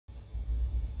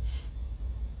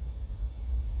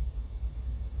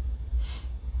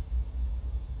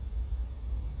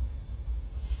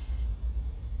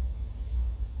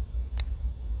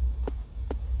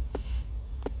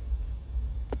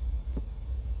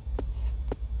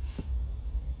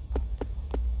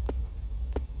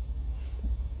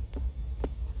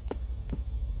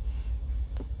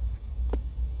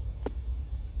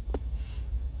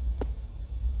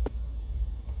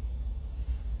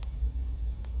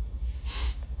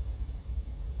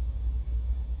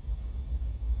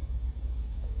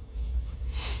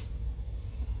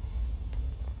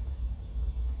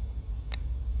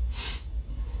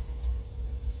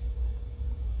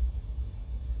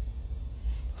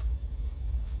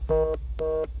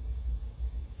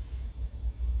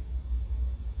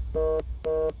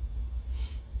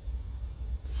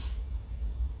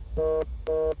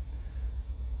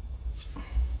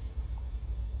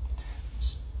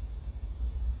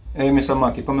Hey, Mr.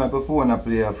 Mackey, come like a phone and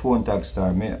play a phone tag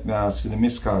star. Me ask you the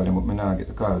miss call them, but me not get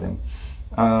to call them.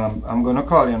 I'm gonna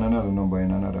call you on another number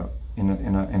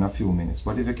in a few minutes.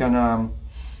 But if you can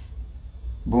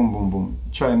boom boom boom,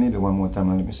 try maybe one more time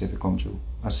and let me see if it come through.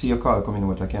 I see your call coming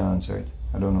but I can't answer it.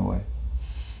 I don't know why.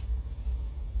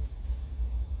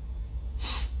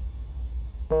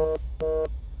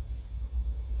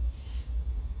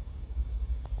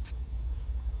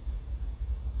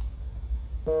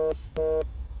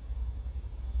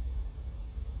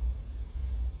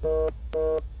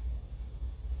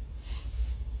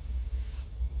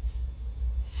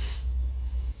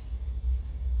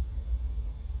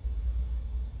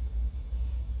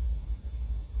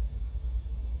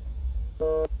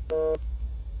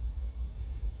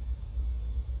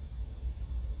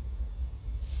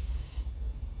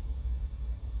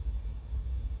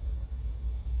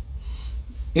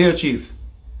 Here, Chief.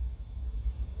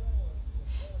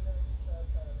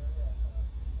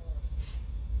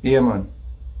 Yeah, man.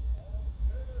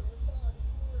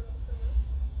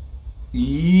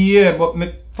 Yeah, but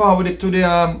me forward it to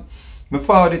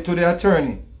the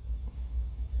attorney.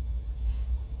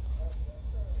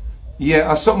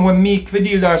 Yeah, or something with me for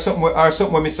deal or something with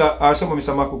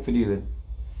Mr. Makuk for deal.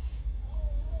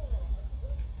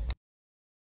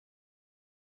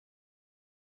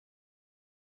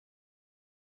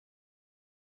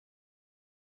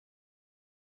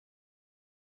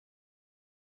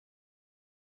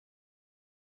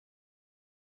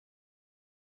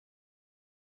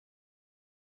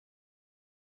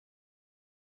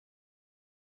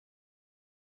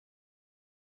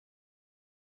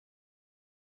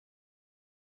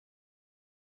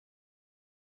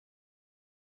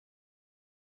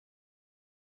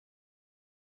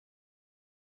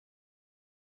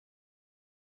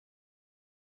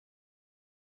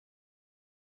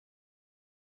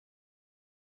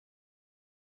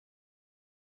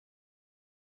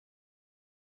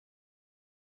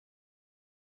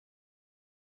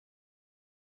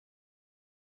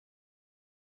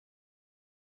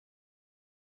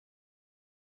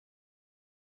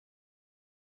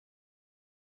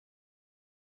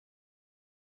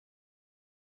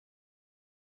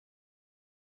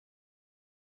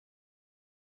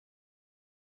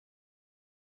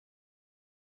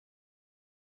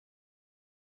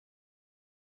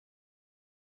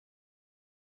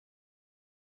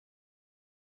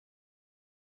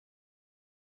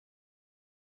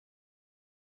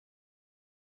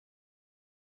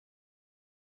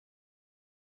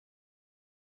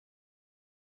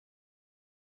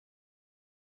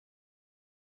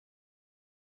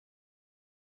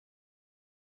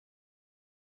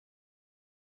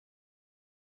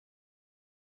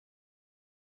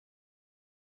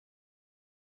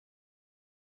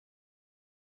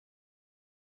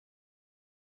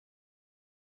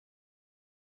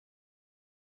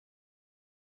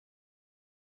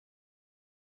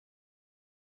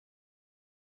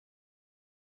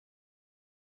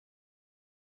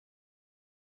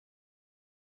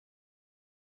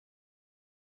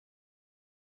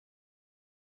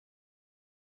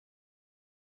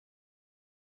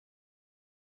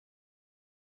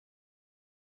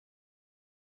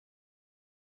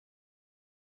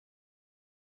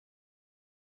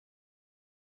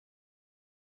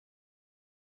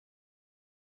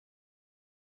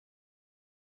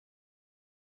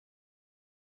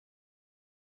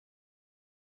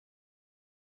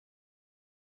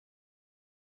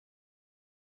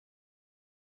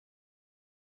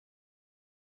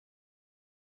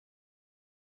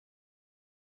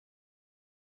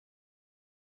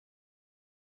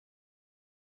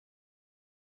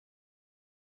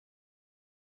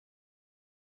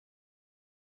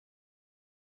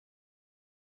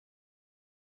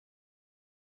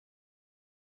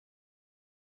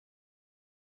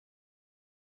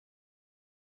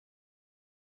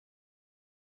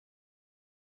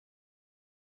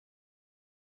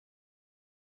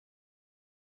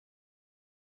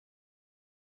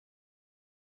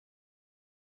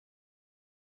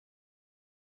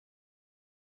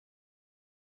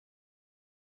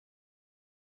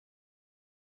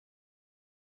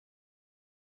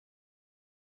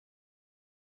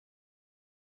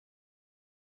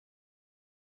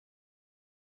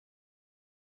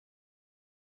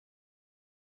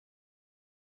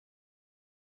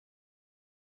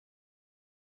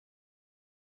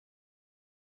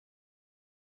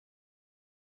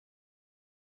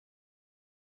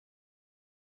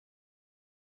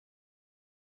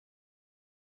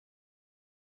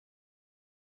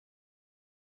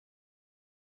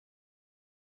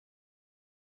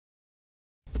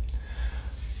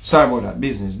 Sorry about that.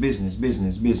 Business, business,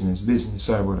 business, business, business.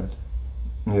 Sorry about that.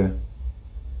 Yeah.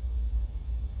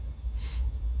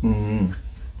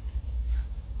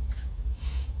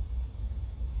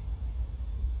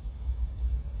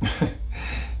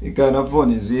 It kind of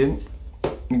funny, see?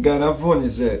 It kind of funny,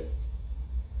 say,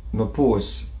 my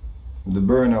post, the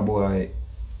Burna Boy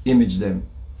image them.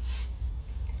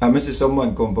 And I see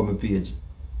someone come on my page.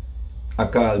 I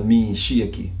call me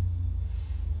Shaky.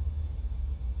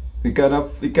 It kind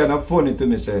of funny to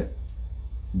me, say,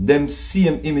 them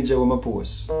same image of my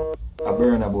post, a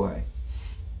Burna Boy.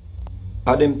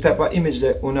 And them type of image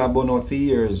that I have been out for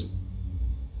years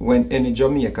when any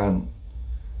Jamaican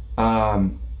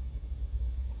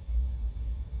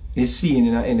is seen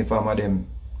in any form of them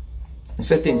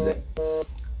settings there.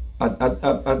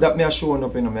 That me are showing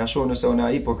up, you know, me are showing us on a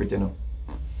hypocrite, you know.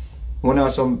 One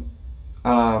of some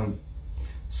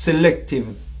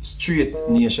selective straight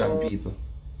nation people.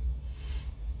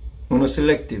 One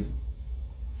selective.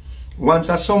 Once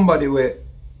a somebody where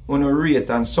on a rate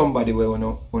and somebody where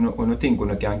you think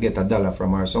you can get $1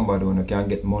 from, or somebody you can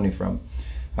get money from,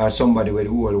 or somebody where the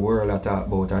whole world I talk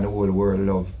about and the whole world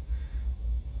love.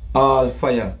 All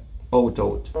fire out.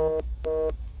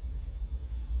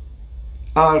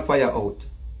 All fire out.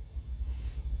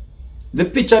 The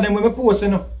picture them when we post, you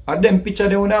know, and them picture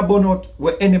them when I burn out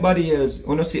where anybody else,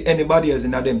 when you see anybody else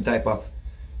in them type of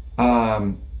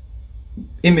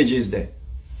images there.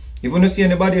 If you don't see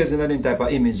anybody else in them type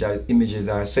of images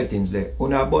or settings there, you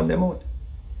don't burn them out.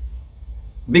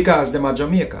 Because them are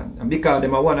Jamaican, and because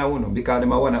them are one of one, because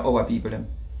them are one of our people them.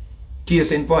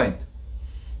 Case in point.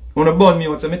 You don't burn me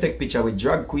out, so I take picture with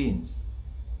drag queens.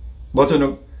 But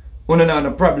you don't have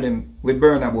no problem with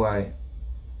Burna Boy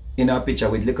in a picture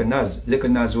with Little Nas. Little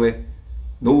Nas where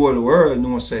the whole world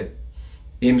knows say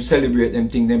him celebrate them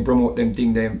thing, them promote them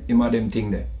thing, him have them thing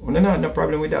there. You don't have no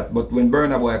problem with that. But when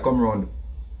Burna Boy come around,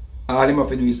 all him have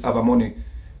to do is have a money,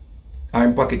 or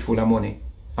him pocket full of money,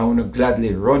 and want to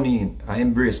gladly run in and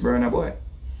embrace Burna Boy.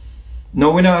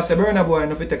 Now when I say Burna Boy,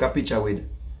 I take a picture with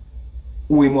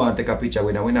who him want to take a picture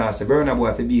with, and when I say Burna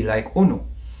Boy to be like Uno,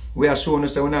 we are showing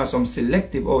us that we have some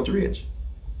selective outrage.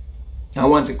 And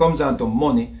once it comes down to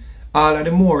money, all of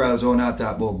the morals we want to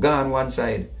talk about gone one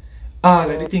side. All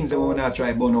of the things that we want to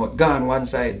try burn out gone one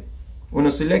side. We're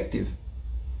not selective.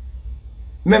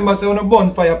 Remember, say, when I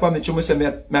burn fire upon me, I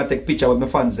say, I take picture with my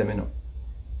fans, them, you know.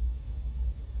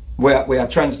 We are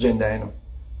transgender, you know.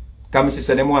 Because I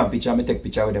say, them want picture, I take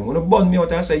picture with them. When I burn me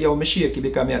out and say, yo, I'm shaky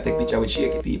because I take picture with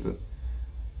shaky people.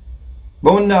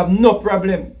 But we have no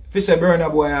problem if you say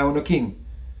Burna Boy are a king.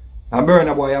 And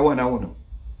Burna Boy are one.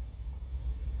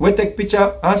 We take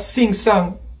picture and sing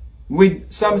song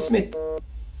with Sam Smith.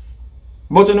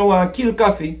 But you know want kill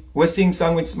Coffee, we sing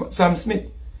song with Sam Smith.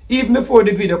 Even before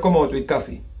the video come out with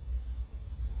Coffee.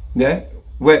 Yeah?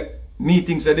 Where me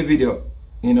thinks of the video,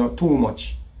 you know, too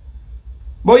much.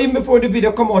 But even before the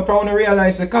video come out, I want to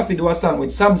realize that Coffee do a song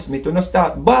with Sam Smith, you know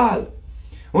start ball.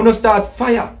 You know start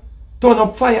fire. Turn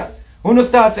up fire. You know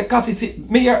start say Coffee,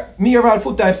 me all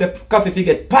foot types say Coffee fi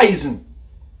get poison.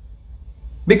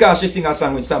 Because she sing a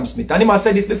song with Sam Smith. And he must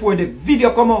say this before the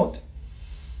video come out.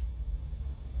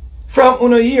 From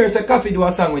uno years say Coffee do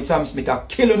a song with Sam Smith. I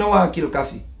kill no one kill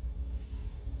Coffee.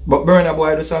 But Burna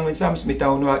Boy do a song with Sam Smith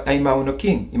and I'm a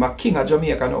king. I'm a king of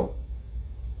Jamaica now.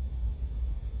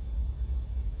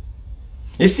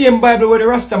 You see in Bible where the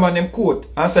Rastaman them quote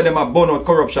and say them a burn out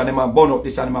corruption, them a burn out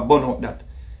this and them a burn out that.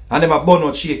 And them a burn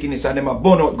out shakiness and them a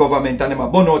burn out government and them a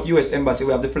burn out US embassy.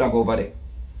 We have the flag over there.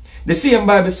 The same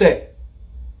Bible say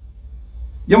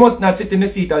you must not sit in the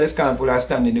seat of the scornful or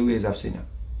stand in the ways of sinner.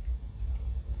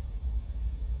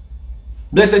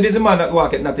 Blessed is the man that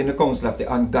walketh not in the counsel of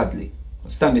the ungodly,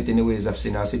 stand it in the ways of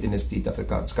sinner, or sit in the seat of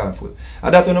the scornful.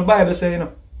 And that's what the Bible says, you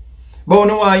know. But when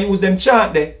you want to use them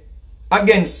chant there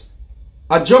against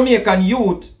a Jamaican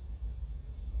youth,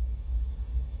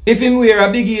 if him wear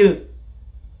a big heel,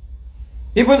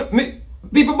 even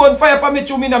people burn fire for me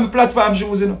through me on my platform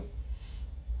shoes, you know.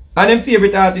 And them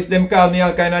favorite artists, them call me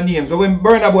all kind of names. So when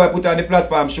Burna Boy put on the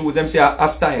platform shoes, them say a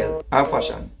style and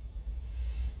fashion.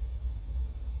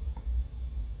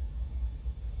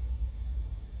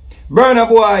 Burna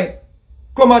Boy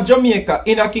come to Jamaica,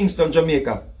 in a Kingston,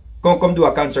 Jamaica. Come do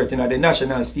a concert in the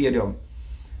National Stadium.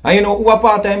 And you know who are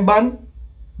part of the band?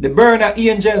 The Burna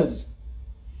Angels.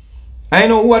 And you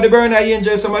know who are the Burna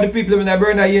Angels? Some of the people in the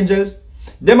Burna Angels.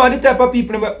 Them are the type of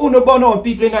people who don't burn out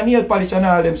people in a nail polish and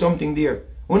all them something there.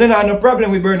 We don't have no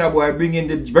problem with Burna Boy bringing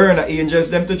the Burna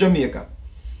Angels them to Jamaica.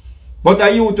 But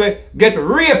a youth get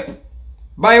raped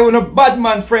by one of bad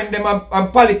man friend them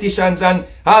and politicians and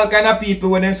all kind of people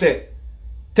when they say,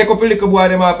 take up a little boy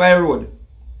them off the road.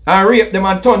 and rape them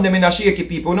and turn them in a shaky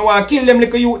people. You want to kill them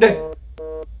little youth there.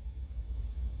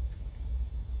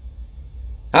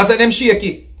 I said them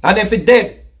shaky and them fit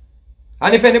dead.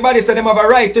 And if anybody said them have a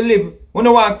right to live, you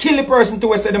don't want to kill the person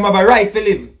to say them have a right to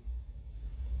live.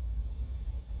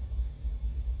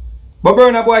 But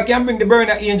Burna Boy can bring the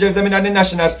Burna Angels them in the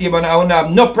national stadium and I don't have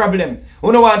no problem.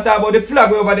 You don't want to talk about the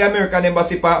flag over the American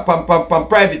embassy from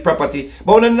private property.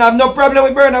 But you don't have no problem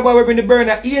with Burna Boy. We bring the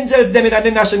Burna Angels them in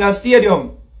the national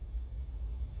stadium.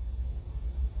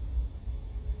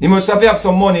 You must have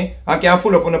some money and can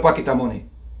full up on a pocket of money.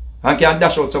 And can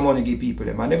dash out some money give people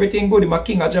them. And everything good. I'm a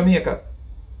king of Jamaica.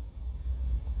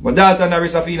 But Dalton and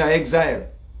Risafina exile.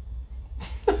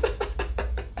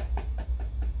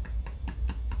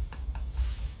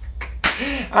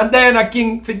 And then a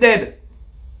king for dead.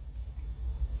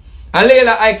 And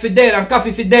Layla Ike for dead. And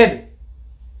Coffee for dead.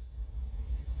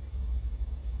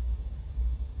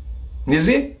 You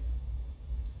see?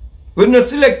 With no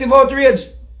selective outrage.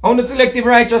 On the selective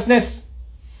righteousness.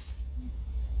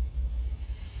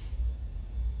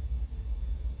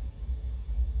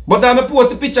 But I'm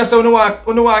post the picture so you want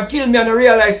to kill me and I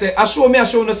realize say, I show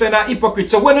no say I'm a hypocrite.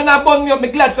 So when you not burn me up,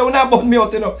 I'm glad so you not burn me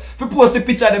out, you know. If you post the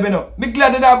picture them, you know. I'm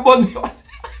glad you not burn me out.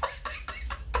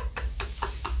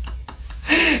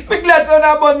 I'm glad so you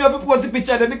not burn me up if you post the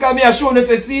picture them because me I show no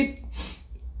say, see,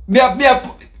 me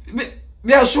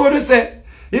I show no say,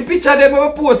 the picture them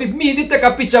I post it, me did take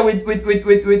a picture with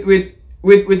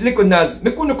Likonaz.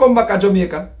 Me couldn't come back to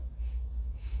Jamaica.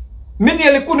 Me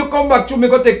nearly couldn't come back to me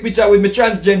go take picture with me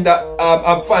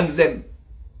transgender fans them.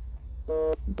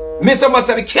 Me someone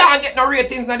say me can't get no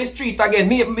ratings on the street again.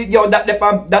 Me yo that the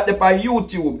on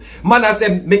YouTube. Man I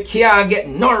say me can't get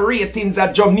no ratings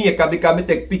at Jamaica because me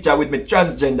take picture with me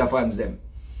transgender fans them.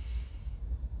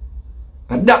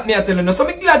 And that me I tell you. So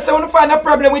me glad say when you find a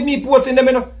problem with me posting them,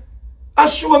 you know. I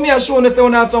show you say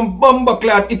you have some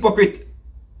bumbleclad hypocrite.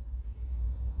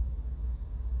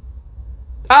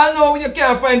 I know you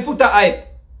can't find footer hype.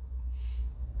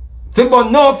 Fi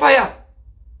burn no fire.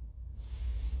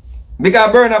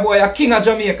 Because Burna Boy a king of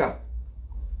Jamaica.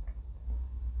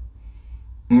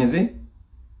 You see?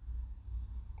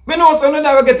 Me know so I'm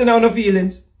not getting out no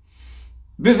feelings.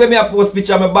 Because me a post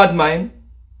picture of my bad mind.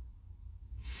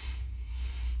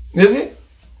 You see?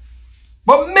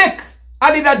 But make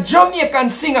I did a Jamaican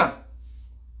singer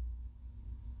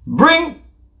bring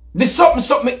the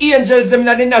something angels them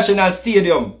in the national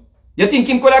stadium. You think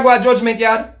him could have got a judgment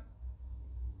yard?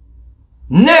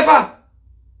 Never.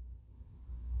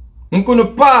 He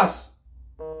couldn't pass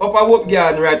up a whoop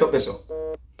yard right up there so.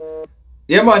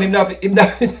 Yeah man,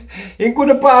 he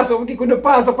couldn't pass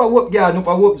up a whoop yard up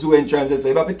a whoop zoo entrance so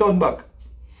he have to turn back.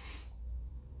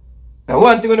 And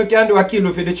one thing you can do is kill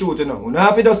you for the truth, you know. You don't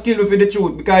have to just kill you for the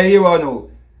truth because you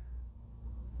know.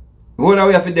 We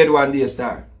don't have to dead one day,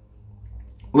 star.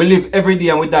 We live every day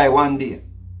and we die one day.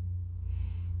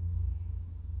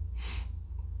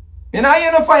 You know, you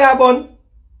no fire burn.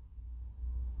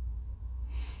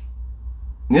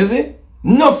 You see?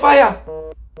 No fire.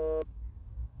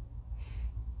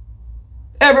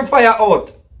 Every fire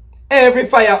out. Every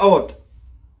fire out.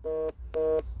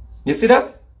 You see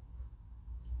that?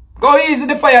 Go easy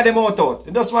the fire them out.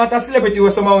 You just want a celebrity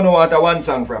where somehow no want a one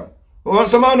song from.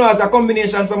 Somehow no has a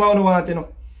combination, somehow no want, you know.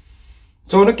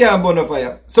 So you can't burn no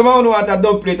fire. Somehow no want a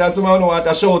dub plate and somehow no want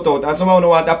a shout out and somehow no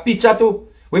want a picture too.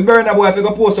 We Burna Boy if you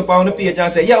go post up on the page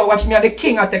and say, yo, watch me at the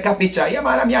king I take a picture. Yeah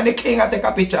man, I'm the king I take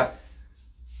a picture.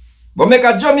 But make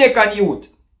a Jamaican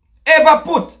youth ever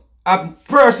put a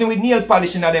person with nail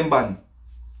polish in a them band.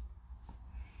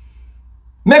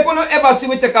 Make you ever see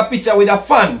we take a picture with a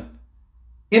fan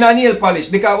in a nail polish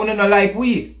because we don't like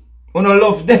we. We don't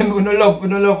love them, we don't love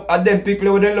them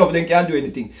people, we don't love them can't do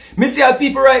anything. Me see all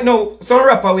people right now, some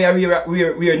rapper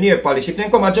wear nail polish. If they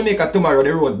come to Jamaica tomorrow,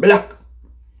 the road black.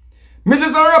 Me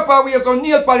see some rapper wear some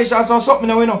nail polish and some something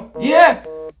now, you know. Yeah.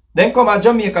 Then come to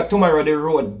Jamaica tomorrow, the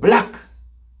road black.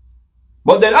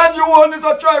 But then Andrew Wallace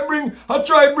I try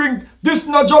bring this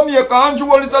in Jamaica, Andrew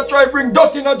Wallace I try bring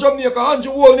that in Jamaica,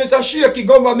 Andrew Wallace a shaky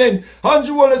government,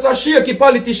 Andrew Wallace a shaky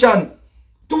politician.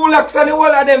 2 lakhs and the whole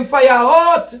of them fire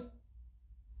out.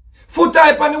 Foot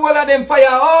type and the whole of them fire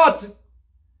out.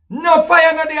 No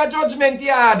fire no their judgment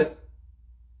yard.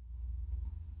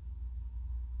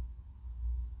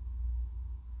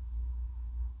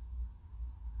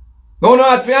 No,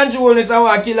 no, for Andrew Wallace, I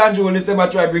want to kill Andrew Wallace, they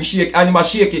try to bring shake, and him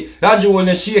shaky. Andrew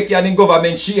Wallace shaky, and the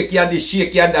government shaky, and this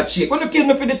shaky, and that shaky. When you kill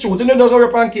me for the truth, you know, just hurry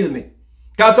up and kill me.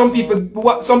 Because some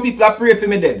people are pray for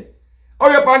me dead.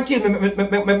 Hurry up and kill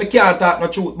me, me can't talk no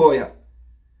truth, boy.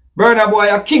 Burna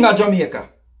Boy, a king of Jamaica.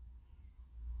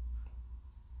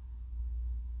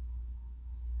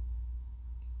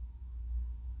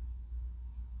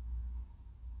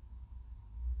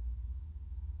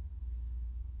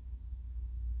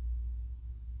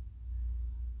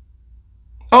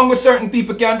 Only certain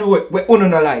people can do it what you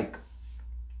don't like.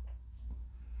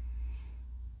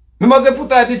 Me must have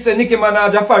put out say Nicki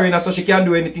Minaj a foreigner so she can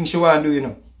do anything she want to do, you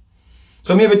know.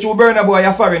 So maybe through Burna Boy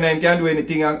a foreigner him can do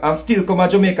anything and still come to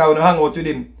Jamaica and hang out with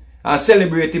him and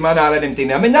celebrate him and all of them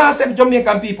things. I mean, I say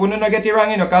Jamaican people, no get it wrong,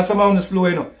 you know, because some of them slow,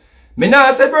 you know. Me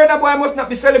now say Burna Boy must not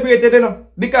be celebrated, you know,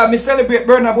 because me celebrate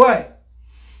Burna Boy.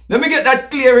 Let me get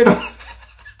that clear, you know.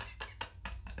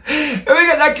 Let me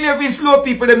get that clear for slow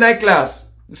people in my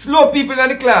class. Slow people in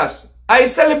the class. I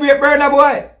celebrate Burna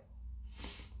Boy.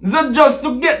 So just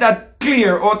to get that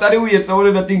clear out of the way, so one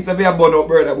of the things that we have burn up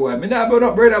Burna Boy. Me not burn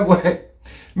up Burna Boy.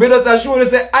 Me just assure you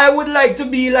say, I would like to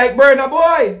be like Burna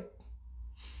Boy.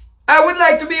 I would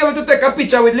like to be able to take a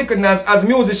picture with Licken as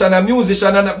musician and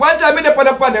musician. And one time I on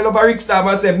a panel of a Rick Star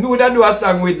and said, me would do a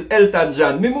song with Elton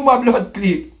John. Me move my blood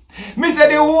clean. Me said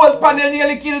the whole panel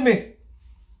nearly killed me.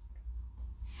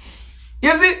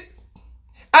 You see?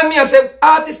 And me I say,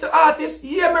 artist to artist,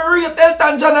 yeah, me rate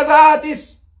Elton John as an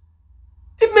artist.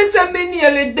 If me say me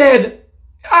nearly dead,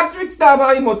 ask Rick Star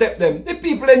how he motep them. The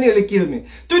people nearly kill me.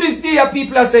 To this day,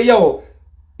 people say, yo,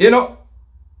 you know,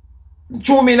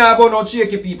 true me now about no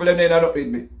shaky people and then I don't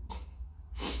read me.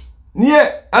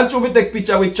 Yeah, and true me take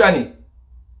picture with Tranny.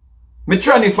 Me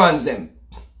Tranny fans them.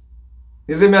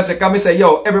 You see me I say, come me say,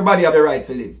 yo, everybody have the right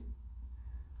to live.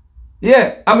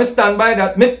 Yeah, I me stand by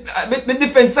that. Me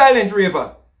defend Silent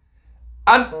River.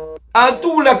 And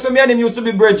 2 lakhs of me and him used to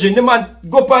be bridging. The man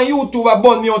go up on YouTube and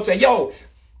burn me out and say, yo,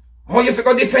 how you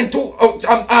figure defend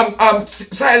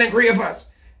Silent Ravers?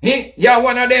 Yeah,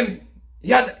 one of them.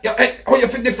 Yeah, how you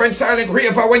feel different Silent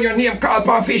Raver when your name called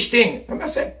for fish thing? And I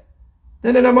say,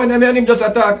 then the man and him just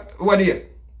attack one day.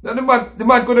 Then the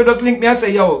man could have just link me and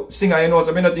say, yo, singer, you know,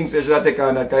 so I don't think so should take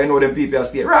on that because you know them people are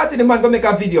stay. Right, the man go make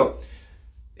a video.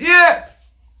 Yeah.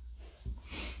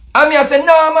 And me I say,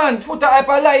 no man, foot a hype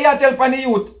a lie you tell pan the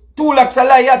youth. 2 lakhs a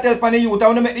lie you tell pan the youth. I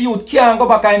want to make the youth can't go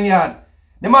back in yard.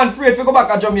 The man afraid to go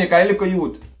back to Jamaica, a little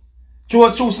youth.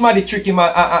 Choose somebody trick him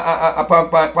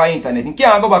on internet. He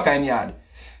can't go back in yard.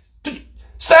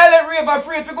 Silent Raver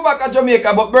afraid to go back to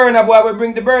Jamaica, but Burna Boy will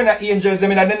bring the Burna Angels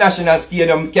them in the National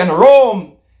Stadium, can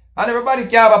roam. And everybody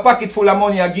can have a pocket full of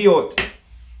money and give out.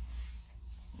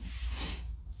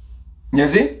 You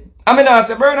see? I mean, I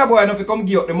say, Burna Boy, if you come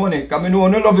give out the money, because I know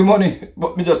no love the money.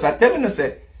 But me just telling you,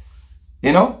 say,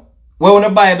 you know, what the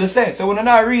Bible says. So when you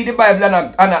not read the Bible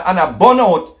and a burn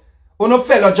out, when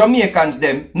fellow Jamaicans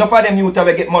them, none of them youth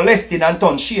will get molested and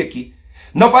turn shaky.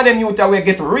 None of them youth will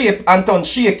get raped and turn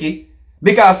shaky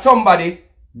because somebody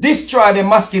destroy their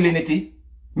masculinity.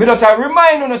 Me just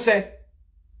remind you, say,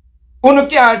 you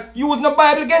can't use the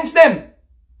Bible against them.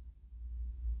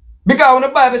 Because when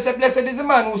the Bible says, blessed is the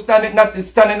man who standeth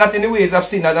not in the ways of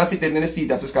sinners and sitteth in the seat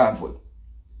of the scornful.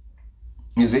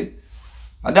 You see?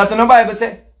 And that's what the Bible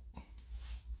says.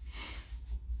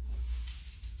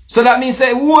 So that means,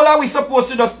 say, what are we supposed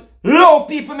to just allow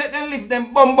people make them live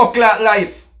them bumbuckler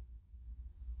life?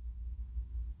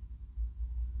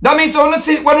 That means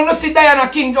when you see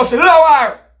Diana King, just allow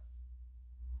her.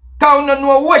 Because you don't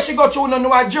know where she go through, you don't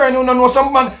know her journey, you don't know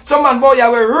some man boy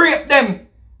will rape them.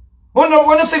 When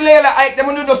you see Layla Ike,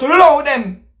 them, you just allow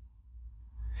them.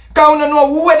 Because you don't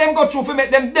know where them go through to make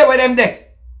them there where them there.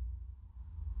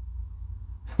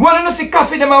 When you see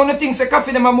coffee them, and you think say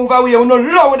coffee them and move away, you don't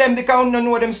allow them because you don't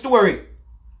know them story.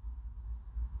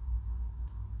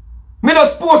 Me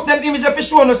just post them image if you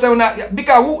show no say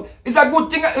because it's a good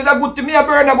thing me a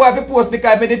Burna Boy if you post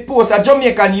because me did post a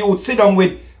Jamaican youth sit down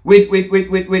with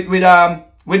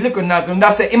Licken Nas and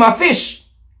that say him a fish.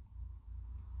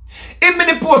 If me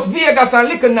did post Vegas and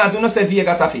Licken Nas, you know say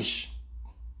Vegas a fish.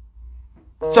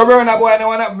 So Burna Boy and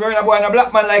a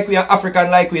black man like we, an African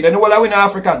like we, then all are we not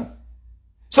African.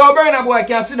 So Burna Boy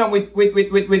can sit down with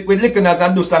Licken Nas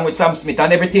and do song with Sam Smith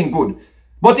and everything good.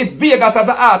 But if Vegas as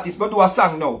an artist but do a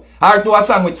song now, or do a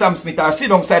song with Sam Smith, or sit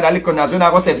down side a Licken Nas, you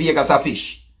not go say Vegas a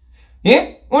fish.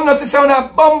 Yeah? You know say a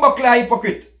bumbuckler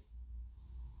hypocrite.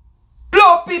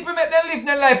 Love people make them live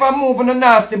their life and move on a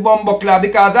nasty bumbuckler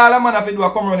because all a man have to do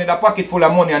a come run with a pocket full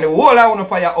of money and the whole I want to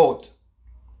fire out.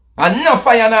 And no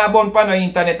fire now burn on the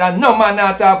internet and no man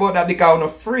not talk about that because I'm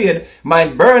afraid my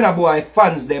Burna Boy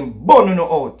fans them burn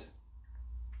out.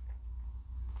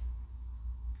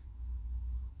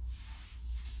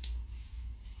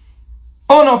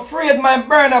 I'm afraid my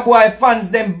Burna Boy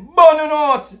fans them burn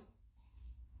out.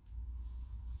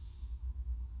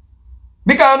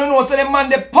 Because I don't know, so them man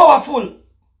they powerful.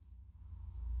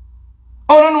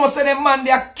 I don't know, so them man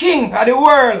they are king of the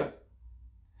world.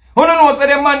 I don't know, so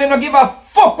them man they don't give a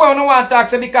fuck when you want to talk,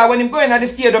 because when him go in at the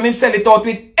stadium, him sell it out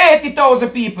with 80,000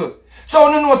 people. So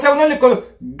you know say you little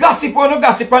gossip on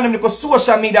them little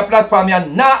social media platform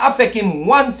and not affect him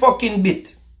one fucking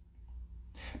bit.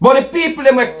 But the people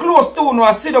them are close to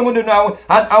and sit down with you now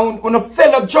and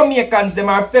fellow Jamaicans them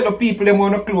are fellow people them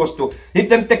are close to. If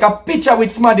them take a picture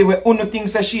with somebody where uno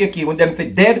things are shaky, when them for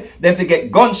dead, them for get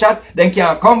gunshot, then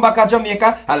can't come back to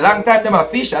Jamaica. A long time them a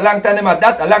fish, a long time them a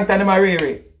that, a long time them a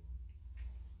ray.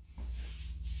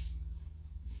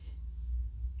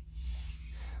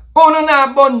 Uno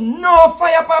na burn no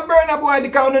fire for Burna Boy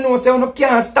because uno know say uno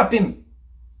can't stop him.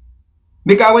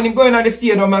 Because when him going on the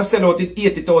stadium and sell out it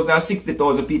 80,000 or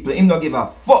 60,000 people, him not give a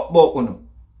fuck about uno.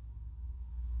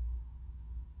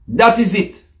 That is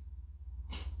it.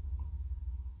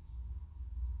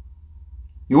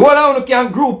 You all uno can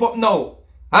group up now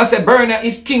and say Burna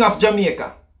is king of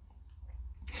Jamaica.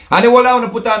 And the whole uno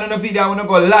put on a video and uno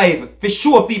go live to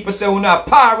show people say uno a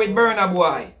par with Burna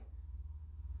Boy.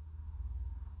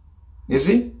 You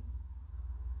see?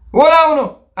 All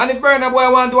uno. And if Burna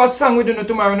Boy want to do a song with you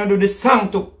tomorrow, you do the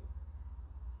song too.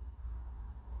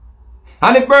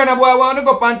 And if Burna Boy want to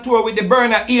go up on tour with the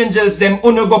Burna Angels, them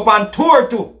you go up on tour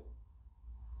too.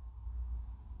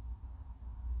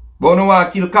 But you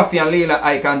want to kill Koffee and Layla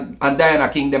Ike and Diana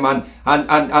King them and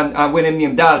when them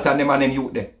name Dalton them and them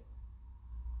youth there.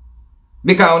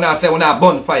 Because you say you want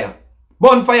bonfire.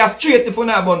 Bonfire straight if you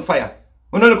want bonfire.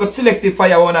 You look selective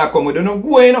fire you want to come with. You don't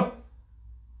go you know.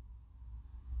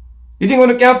 You think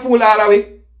you can fool all the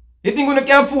way? You think you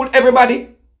can fool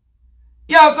everybody?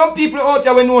 You have some people out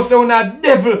there who know say you're a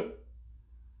devil.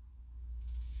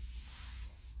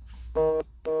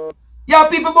 You have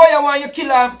people boy you want you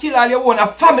kill all your own a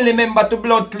family member to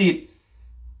blood clean.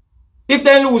 If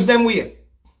they lose them way.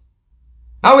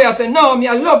 And we are saying, no, me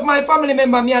I love my family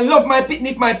member, me I love my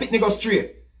picnic go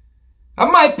straight.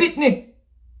 And my picnic.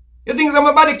 You think that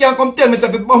my body can come tell me if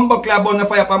a bumbo club on the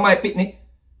fire for my picnic?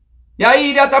 Yeah,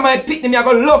 idiot of my pitney, me I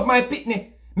go love my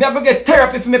pitney. Me I go get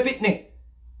therapy for my pitney.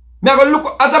 Me I go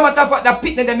look, as a matter of fact, that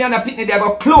pitney, them and the pitney, they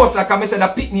go closer because me say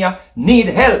that pitney need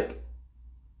help.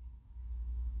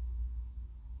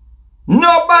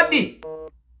 Nobody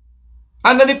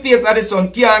under the face of the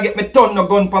sun can't get me ton no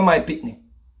gun for my pitney.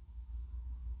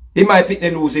 If my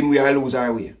pitney lose him, we are lose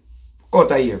our way.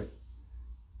 Cut a year.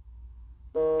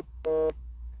 But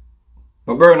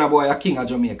Burna Boy a king of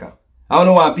Jamaica. I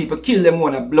don't want people kill them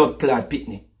on a blood clot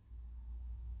pitney.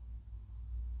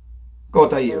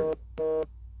 Cut a year.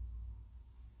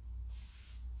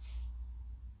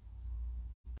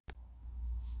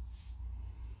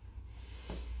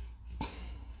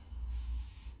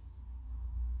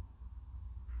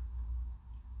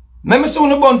 Let me see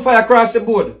the bonfire across the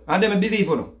board and then I believe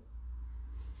you.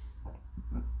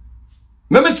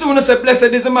 Let me see say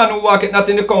blessed is a man who walketh not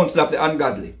in the counsel of the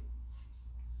ungodly.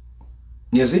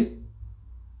 You see?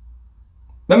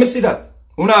 Let me see that.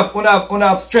 Una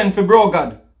have strength for bro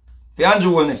God. For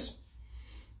Andrew wellness.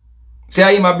 See how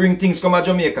he bring things come to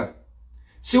Jamaica.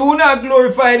 See una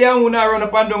glorify them, una run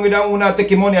up and down with them, una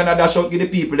take money and dash out to the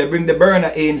people. They bring the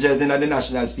Burna Angels in the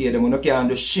national stadium. Una can't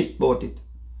do shit about it.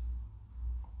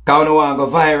 Because una want to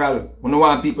go viral. Una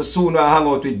want people soon to hang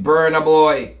out with Burna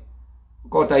Boy.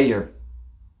 Cut a year.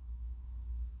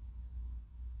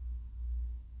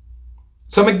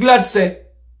 So me glad say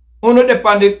uno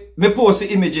depend me post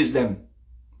the images them.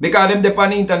 Because them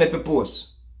depend the internet for post.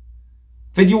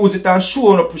 For use it and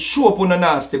show up on a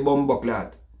nasty bumbo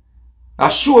clad. I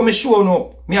show up.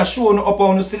 Me I show up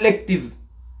on a selective.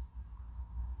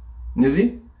 You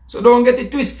see? So don't get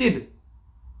it twisted.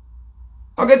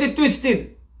 Don't get it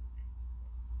twisted.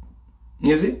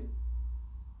 You see?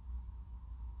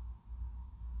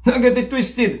 Don't get it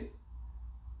twisted.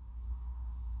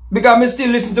 Because I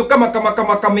still listen to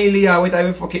Camellia with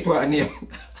I forget what name.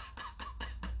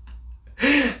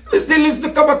 I still listen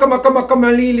to Camellia.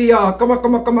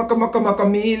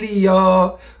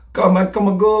 Camellia.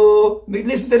 Come go. Me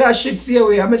listen to that shit see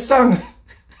away. I'm a song.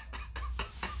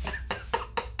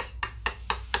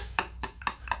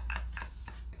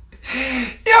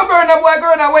 Yeah, Burna Boy,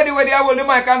 girl, now where I hold the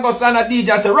mic and go stand at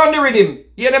DJ say, run the rhythm.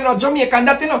 Hear them not Jamaican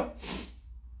that, you know.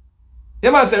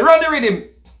 The man say, run the rhythm.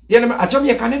 You know, a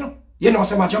Jamaican, you know. You know,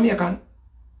 I'm a Jamaican.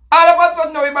 All of a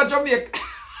sudden, now I'm a Jamaican.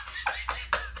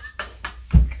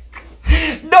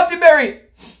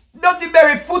 Dirty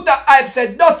Berry, Footer Hype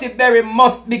said Dirty Berry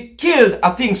must be killed.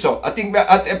 I think so. I think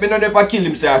I don't know if I kill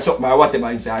him, say or something or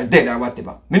whatever, he say, or dead or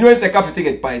whatever. Me know he say coffee to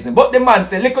get poison. But the man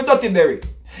say, look at Dirty Berry.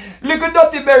 Look at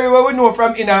Dirty Berry where we know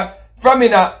from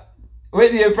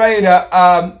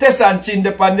Tess and Chin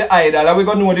upon the idol. And we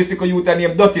gonna know this little youth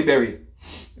named Dirty Berry.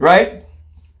 Right?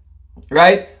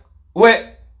 Right?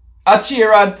 Where a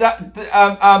cheer and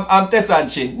Tess and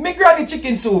Chin. Me granny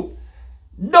chicken soup.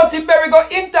 Dirty Berry go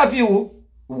interview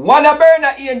one of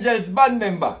Burner Angels band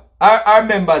member, our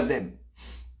members them.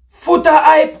 Footer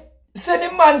hype, say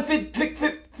the man fit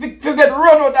get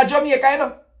run out of Jamaica, you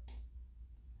know.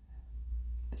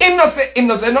 Him no say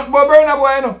nothing about Burner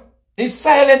Boy, you know. He's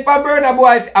silent for Burner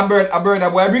Boy. A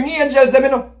Burner Boy bring angels them, you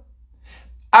know.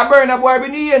 A Burner Boy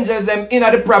bring the angels them in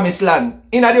the promised land,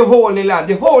 in the holy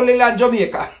land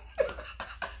Jamaica.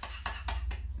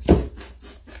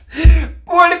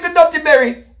 Poor little Dirty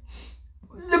Berry.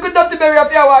 Look at Dirty Berry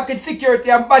if you walk with security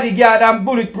and bodyguard and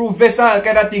bulletproof vest and all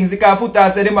kind of things. Because Footer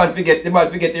said the man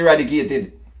forget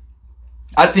eradicated.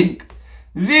 I think.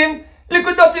 Zin, look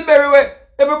at Dirty Berry where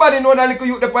everybody know that little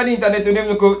youth on the internet and them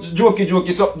look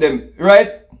jokey something them,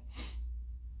 right?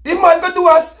 The man go do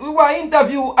us, we want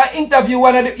interview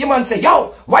one of the man say,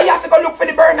 yo, why you have to go look for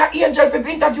the Burner Angel if you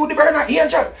interview the Burner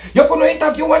Angel? You couldn't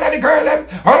interview one of the girl them.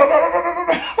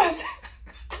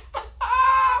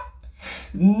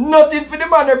 Nothing for the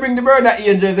man who bring the Burner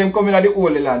Angels and come in at the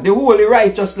holy land. The holy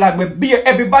righteous land where beer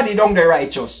everybody down the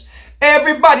righteous.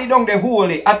 Everybody down the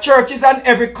holy. A church is on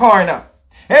every corner.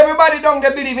 Everybody down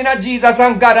there believe in a Jesus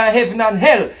and God and heaven and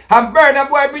hell. And Burner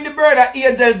Boy bring the Burner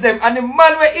Angels them. And the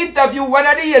man will interview one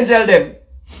of the angels them.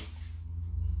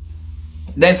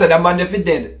 Then said the man if he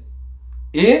dead.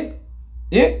 Eh?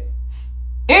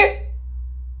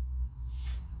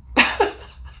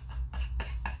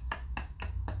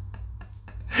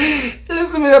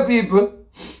 Listen to the people.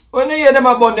 When you hear them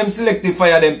about them selective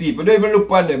fire them people, don't even look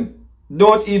upon them.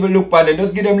 Don't even look upon them.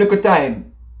 Just give them little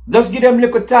time. Just give them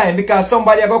little time because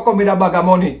somebody is going to come with a bag of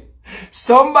money.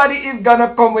 Somebody is going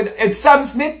to come with... If Sam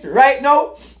Smith right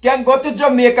now can go to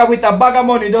Jamaica with a bag of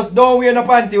money, just don't wear no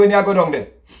panty when you go down there.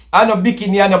 And no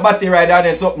bikini and no battery rider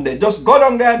and something there. Just go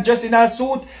down there and dress in a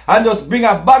suit and just bring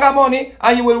a bag of money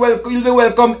and you'll be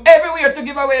welcome everywhere to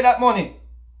give away that money.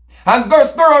 And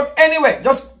girls go out anyway.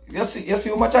 Just, you see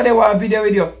how much they want a video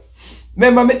with you.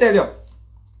 Remember me tell you.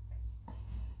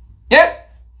 Yeah?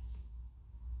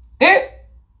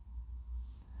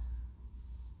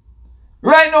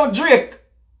 Right now, Drake.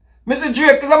 Mr.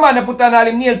 Drake is a man that put on all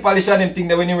him nail polish and them thing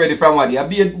that when he ready from what he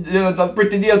be a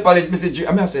pretty nail polish, Mr. Drake.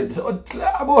 I say,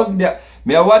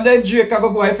 me I wonder if Drake ever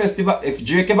go to a festival. If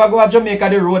Drake ever go to Jamaica,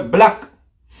 the road black.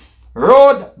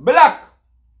 Road black.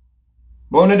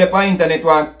 But on the internet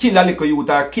want kill a little youth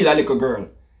or kill a little girl.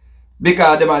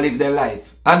 Because they live their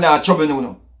life. And not trouble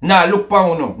no. Nah look pa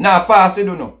no. Nah fast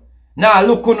no. Nah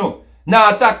look no.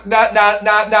 Nah attack,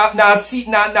 nah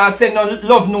send no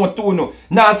love note to no.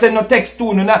 Nah send no text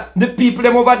to no. Nah, the people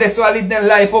them over there so I live their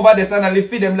life over there so I live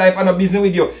for them life and no business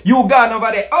with you. You gone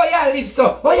over there. Oh yeah, live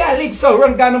so. Oh yeah, live so.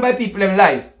 Run gone over people them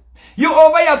life. You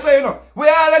over here so you know.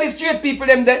 Where all of the straight people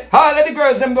them there. All of the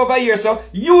girls them over here so.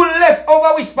 You left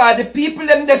over which part the people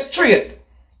them there straight.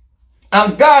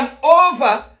 And gone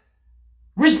over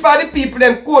which part the people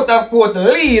them quote unquote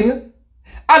lean.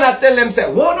 And I tell them,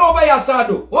 say, what over here, sir,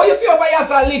 do? What if you over here,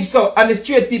 sir, live so? And the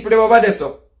straight people, them over there,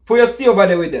 so. For you stay over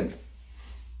there with them.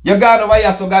 You gone over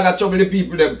here, so gonna trouble the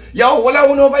people, them. Yo, all I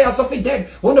want over here, so fi dead.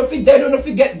 Wanna fi dead, wanna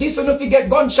forget this, wanna forget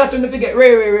gunshot, wanna forget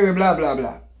blah, blah,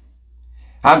 blah.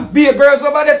 And be girls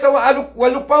over there, so I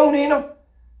look on, you know.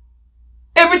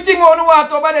 Everything on the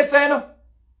water over there, so, you know.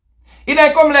 It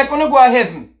ain't come like when you go to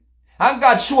heaven. And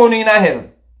God show you in a hell.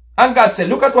 And God said,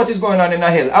 look at what is going on in a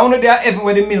hell. I want to be at heaven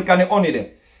where the milk and the honey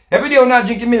there. Every day when I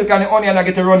drink the milk and the honey and I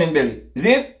get a running belly.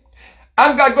 See?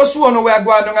 And God goes show you where I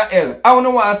go down to hell. I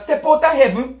want to step out of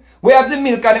heaven where I have the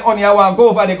milk and the honey. I want to go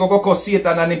over there, go cause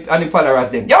Satan and the followers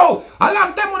them. Yo, a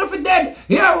long time when you dead.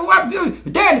 Yo, what you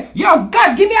dead? Yo,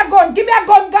 God, give me a gun,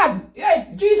 God.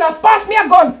 Yeah, Jesus, pass me a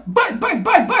gun. Bye.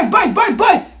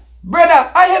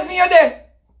 Brother, I have you there.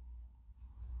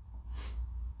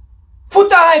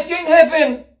 Footer hype, you in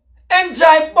heaven.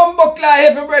 Enjoy Bumbleclaw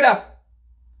heaven, brother.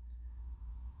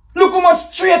 Look how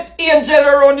much straight angel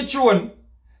around the throne.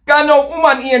 Got no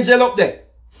woman angel up there.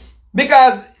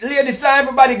 Because ladies saw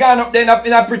everybody gone up there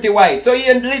in a pretty white. So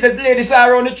ladies saw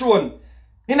around the throne.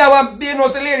 You know what being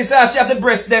was the ladies saw she have the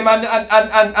breast them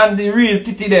and the real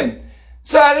titty them.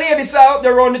 So ladies saw up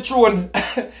there around the throne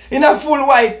in a full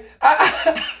white.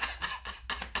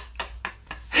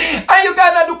 And you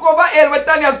gonna look over hell with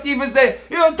Tanya Stevens there.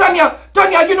 You know, Tanya,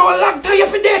 you know, long time you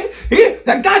for dead.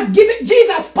 The God give it,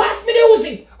 Jesus, pass me the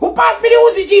Uzi. Who passed me the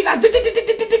Uzi, Jesus?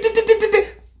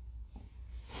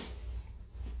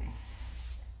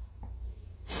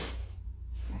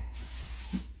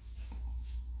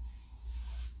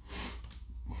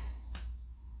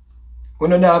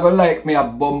 Uno not gonna like me a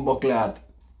bumbleclad.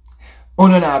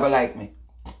 Uno not gonna like me.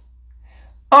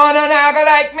 Uno not gonna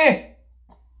like me.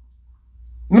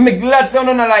 Me glad so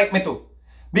no like me too.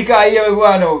 Because here we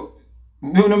go now.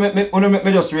 Me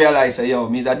just realize, yo,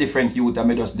 me's a different youth and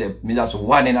me just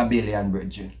 1 in a billion,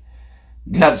 brethren.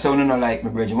 Glad so you don't like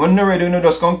me, brethren. When you're ready, you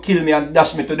just come kill me and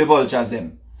dash me to the vultures,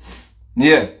 them.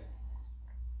 Yeah.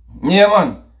 Yeah,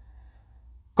 man.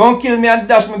 Come kill me and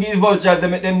dash me, give vultures, them,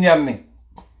 make them near me.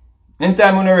 In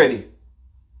time when you're ready.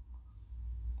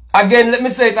 Again, let me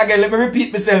say it again, let me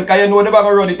repeat myself, because you know the bag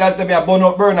of road it and say me a burn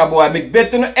up burner boy. Make bet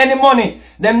to any money.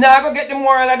 Them not gonna get the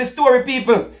moral of the story,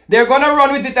 people. They're gonna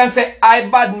run with it and say, I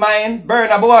bad mind,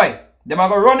 burner boy. Them are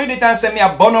gonna run with it and say me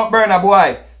a burn up burner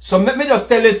boy. So let me just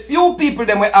tell a few people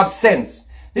them will have sense.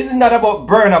 This is not about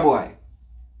burner boy.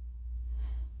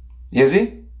 You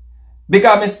see?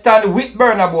 Because me stand with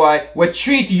burner boy, we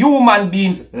treat human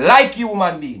beings like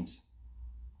human beings.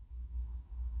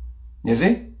 You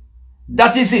see?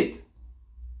 That is it.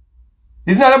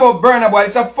 It's not about burner boy.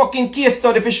 It's a fucking case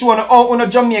study for showing how on a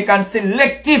Jamaican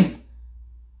selective.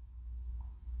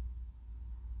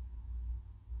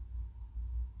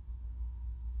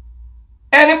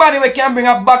 Anybody who can bring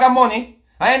a bag of money,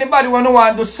 and anybody who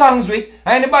want to do songs with,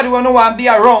 and anybody who want to be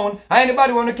around, and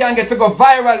anybody who can get to go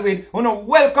viral with, who want to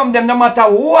welcome them no matter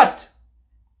what.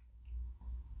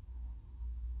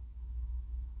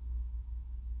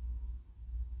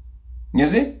 You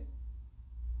see?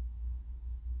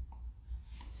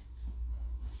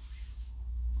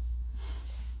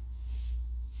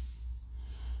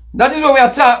 That is what we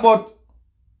are talking about.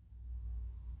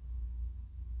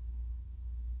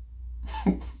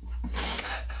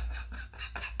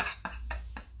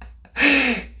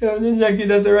 Yo, Ninja Kid,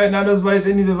 that's right now. Those voice,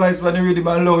 any device when they really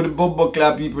man low the bumbo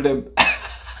clap people them.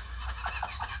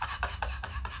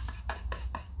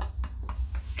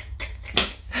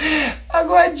 I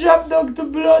go and drop down to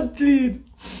blood bleed.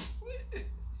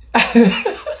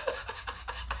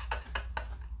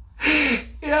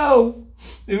 Yo.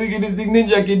 If we get this thing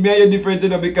Ninja Kid, me and you different, you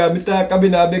know, because me talk, I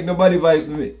beg nobody voice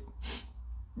to me.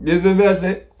 You see me I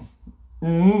say?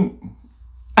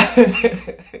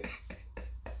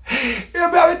 Yeah,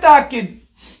 me have a talking.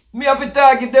 Me have a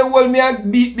talking, they hold me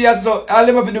and beat me and so. All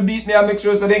them have to beat me and make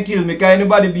sure so they kill me, because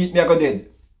anybody beat me, I go dead.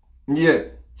 Yeah.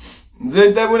 So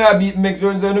in time when I beat me, make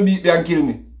sure so they beat me and kill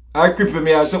me. I cripple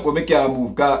me and something me can't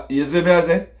move, because you see me I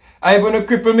say? I even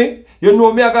cripple me. You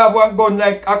know me I got one gun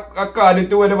like according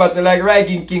to whatever say like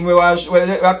Riding King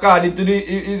according to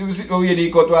the way they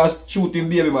got was shooting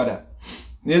baby mother.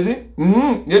 You see?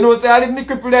 You know say I live me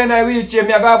cripple in a wheelchair,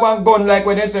 me I got one gun like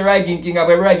when they say Riding King, have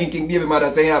a Riding King baby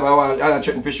mother say I have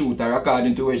threaten for shoot her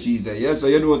according to what she say. Yeah? So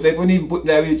you know say if you need put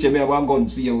in a wheelchair, me have one gun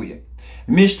see your way.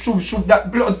 Me shoot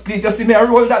that blood clean, you see me I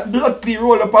roll that blood clean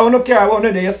roll up, I don't care about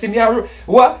there. You see me I roll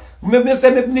what? Me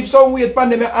say me lift some weight pan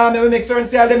them arm, me make certain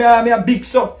say all them arm a big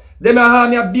so. Them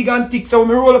arm a big and thick, so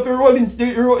me roll up and roll into the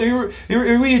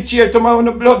wheelchair to my on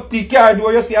the blood clean car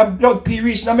door. You see a blood clean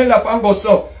reach na me lap and go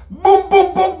so. Boom,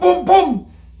 boom, boom, boom, boom.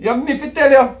 You have me to tell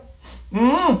you.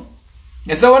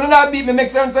 You say when you beat me,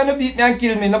 make certain say you beat me and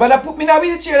kill me. Nobody put me in a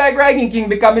wheelchair like Riding King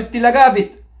because me still have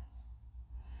it.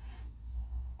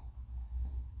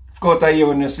 Of course I hear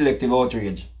on your selective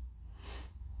outrage.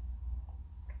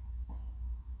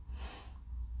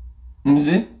 You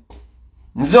see?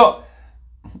 So,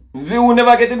 if you will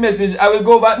never get the message, I will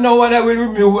go back now and I will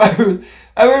remove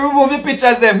the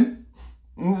pictures them.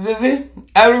 You see?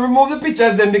 I will remove the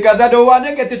pictures them because I don't want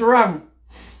to get it wrong.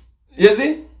 You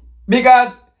see?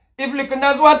 Because if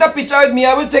listeners want a picture with me,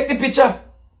 I will take the picture.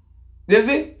 You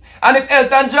see? And if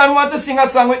Elton John want to sing a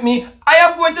song with me, I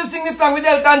am going to sing the song with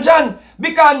Elton John.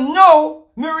 Because now,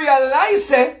 me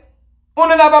realize I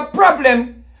don't have a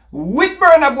problem with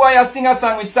Burna Boy I sing a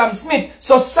song with Sam Smith.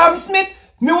 So Sam Smith,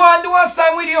 me want to do a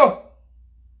song with you.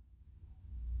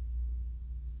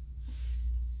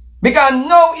 Because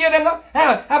now you know,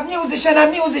 a musician.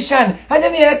 And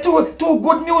then here two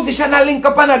good musicians link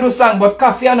up and do song, but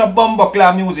Coffee and a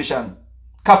bumbuckler musician.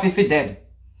 Coffee fi dead.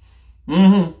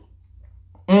 And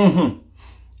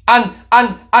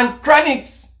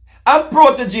Chronics and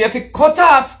Protege if you cut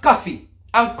off Coffee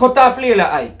and cut off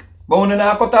Layla Ike. But when you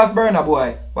cut off Burna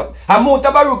Boy. But and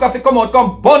Mouta Baruka fi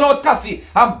come burn out Coffee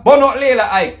and burn out Layla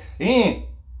Ike.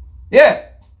 Yeah.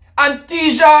 And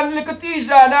Tijan, little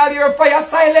Tijan, all your fire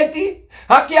silently.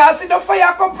 I can't see the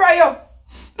fire come from you.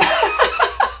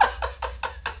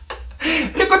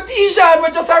 Little Tijan,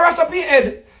 we just a ras up your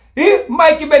head.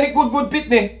 Mikey Benny good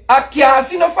pitney. I can't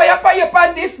see no fire for you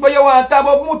on this, but you want to talk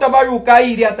about Mouta Baruka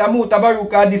idiot, and Mouta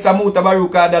Baruka this, and Mouta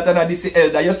Baruka that, and this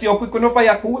elder. You see how quick no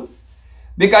fire cool?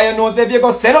 Because you know, if you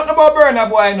go send out about Burna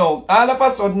Boy now, all of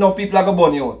a sudden now people are going to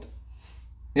burn you out.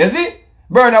 You see?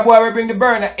 Burna Boy will bring the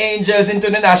Burna angels into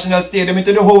the national stadium,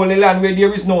 into the holy land where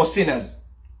there is no sinners.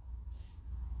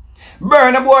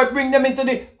 Burna Boy bring them into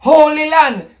the Holy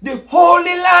Land. The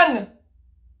Holy Land.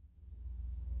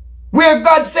 Where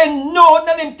God said, no, none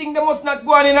of them think they must not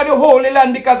go on in the Holy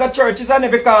Land because the church is on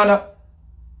every corner.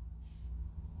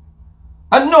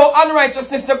 And no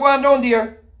unrighteousness not going down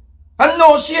there. And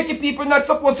no shaky people not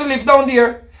supposed to live down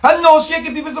there. And no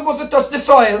shaky people supposed to touch the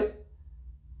soil.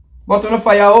 But on the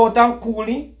fire out and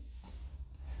cooling.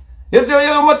 You see,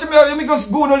 you much me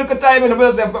just go no look at time and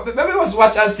maybe just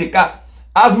watch and see.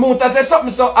 As Muta says something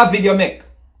so a video make.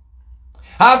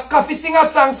 As Coffee sing a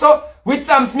song so with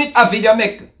Sam Smith a video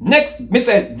make. Next, me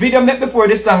said video make before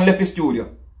the song left the studio.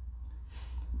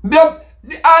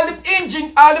 All the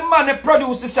engine, all the man that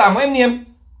produce the song, what name?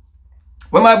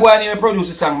 When my boy name produce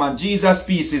the song, man, Jesus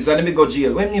Pieces, and let me go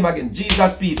jail. What name again?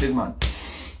 Jesus Pieces, man.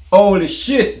 Holy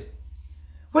shit.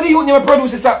 What do you name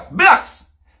produce the song? Blacks.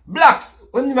 Blacks.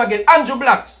 What name again? Andrew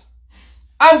Blacks.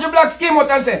 Andrew Blacks came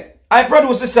out and said, I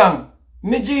produce the song.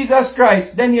 Me Jesus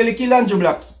Christ, then you kill Andrew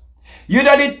Blacks. You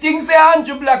know the things say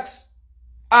Andrew Blacks.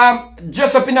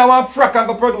 Just up in our frack and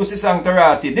go produce the song to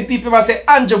Rati. The people must say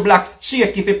Andrew Blacks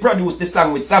shake if he produce the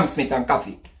song with Sam Smith and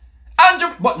Coffee.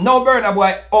 Andrew, but no Burna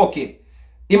Boy, okay.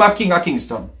 Him a king of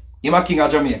Kingston. Him a king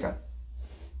of Jamaica.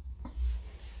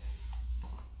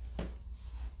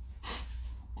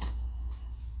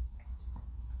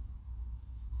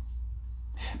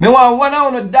 Me want one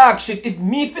on a dark shit. If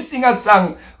me fi sing a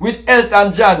song with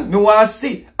Elton John, me want to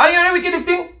see. And you know the wickedest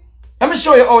thing? Let me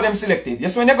show you how them selective.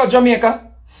 Yes, when you go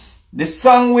Jamaica, the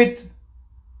song with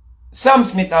Sam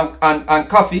Smith and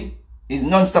Coffee is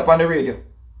non-stop on the radio.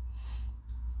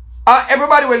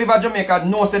 Everybody who live in Jamaica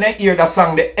knows that they hear that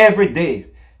song every day.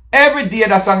 Every day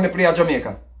that song they play at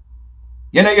Jamaica.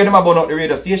 You know hear them about the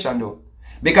radio station though.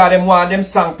 Because them want them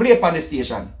song play upon the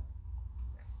station.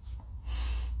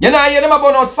 You know hear them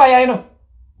about fire, you know.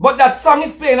 But that song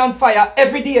is playing on fire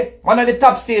every day. One of the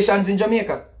top stations in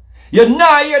Jamaica. You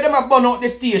now hear them about the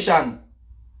station.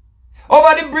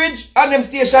 Over the bridge and them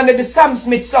station, the Sam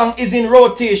Smith song is in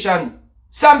rotation.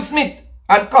 Sam Smith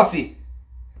and Coffee.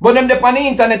 But them on the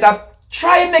internet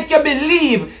try and make you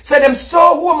believe. Say them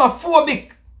so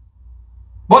homophobic.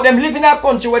 But them live in a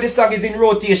country where the song is in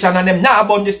rotation and them not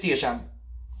about the station.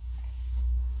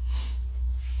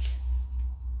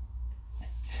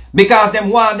 Because them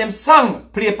want them song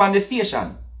play upon the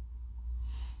station.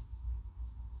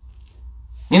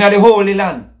 In the Holy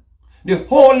Land. The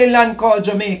Holy Land called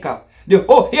Jamaica. Hear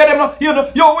them now, hear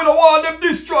them. Yo, we don't want them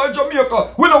destroy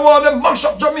Jamaica. We don't want them mash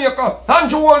up Jamaica.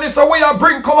 Andrew Wall is the way I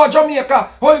bring come out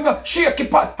Jamaica. Shake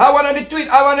it pot. I want the tweet,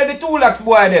 I want the 2 lakhs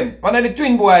boy them. One of the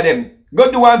twin boy them. Go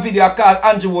do one video I call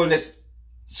Andrew Wallness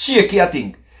Shaky, I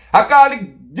think. I call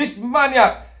it, this man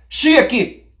here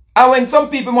Shaky. And when some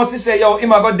people must say, yo,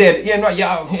 him a go dead. You know,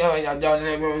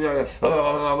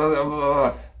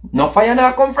 no fire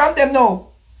now come from them now.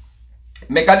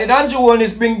 Make a the Andrew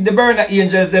Wallness bring the burner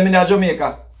angels them in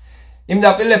Jamaica. Him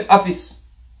that left office.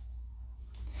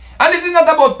 And this is not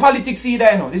about politics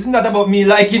either, you know. This is not about me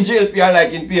liking JLP or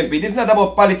liking PMP. This is not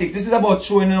about politics. This is about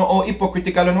showing, you know, how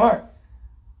hypocritical you are.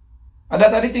 And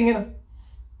that's the thing, you know.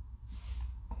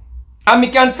 And we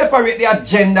can separate the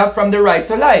agenda from the right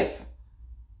to life.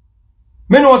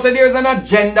 Me know so there's an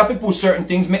agenda to push certain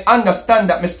things. Me understand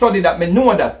that, me study that, me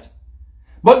know that.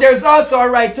 But there's also a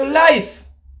right to life.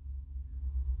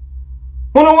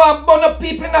 You don't want to burn up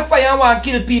people in a fire and want to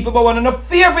kill people, but one of the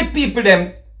favorite people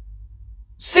them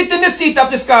sit in the seat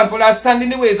of the scornful and stand in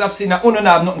the ways of sin and you don't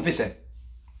have nothing to say.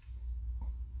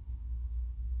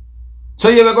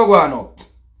 So here we go on now.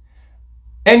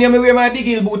 And you me wear my big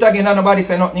heel boot again and nobody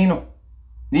say nothing, you know.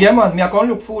 Yeah man, me I can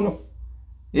look for you.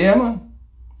 Yeah man.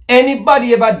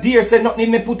 Anybody ever dare say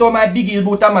nothing, me put on my big heel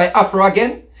boot and my afro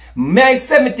again? My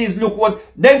 70s look was,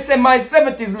 then say my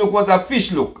 70s look was a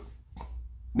fish look.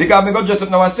 Because I got just up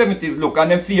now a 70s look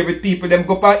and them favorite people, them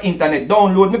go on internet,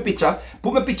 download my picture,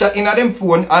 put my picture in a them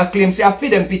phone and claim say I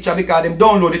feed them picture because them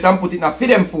download it and put it in a feed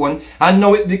them phone and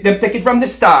now them take it from the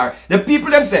star. The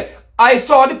people them say, I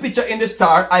saw the picture in the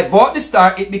star, I bought the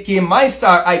star, it became my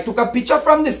star, I took a picture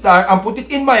from the star and put it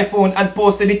in my phone and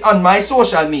posted it on my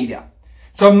social media.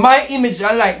 So my image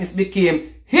and likeness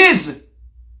became his.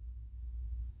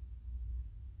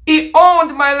 He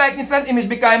owned my likeness and image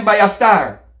became by a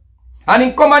star. And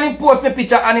he come and he post me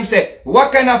picture and he say,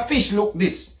 what kind of fish look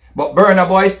this? But Burna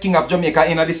Boy is king of Jamaica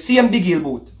in the same big heel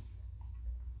boot.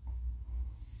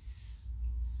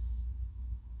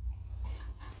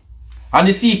 And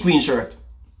the sea queen shirt.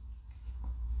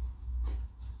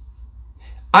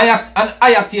 I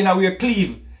act in a weird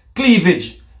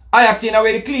cleavage. I act in a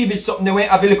way the cleavage something they went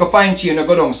have a little fine chain and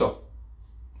go down so.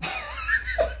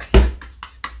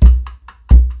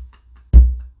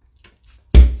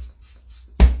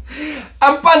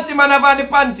 And panty man have on the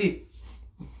panty.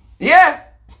 Yeah?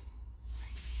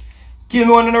 Kill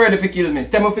me when you're ready to kill me.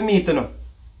 Tell me for me to know.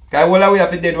 Because all the way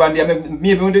have to dead one day.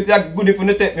 Maybe it's good if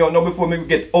you take me out now before me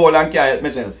get old and can't help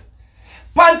myself.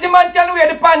 Panty man can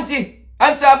wear the panty.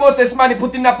 And talk about this man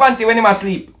put in the panty when he must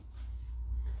sleep.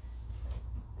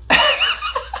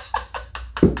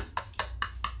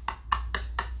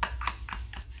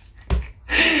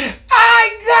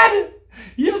 God!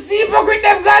 You see hypocrite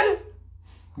them, God?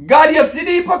 God, you see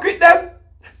the hypocrite them?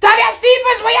 Talia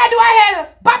Stevens, what you do a hell?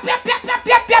 Pap, pap, pap, pap,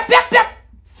 pap, pap, pap, pap.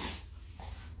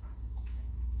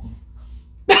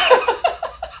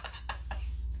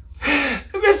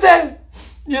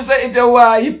 You say if you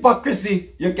want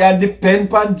hypocrisy, you can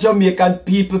depend on Jamaican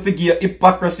people for give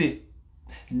hypocrisy.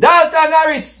 Dalton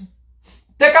Harris,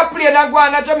 take a plane and go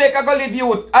on to Jamaica, go live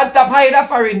youth, and tap hide a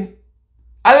foreign.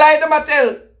 I lie them a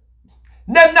tell.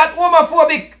 Them not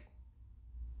homophobic.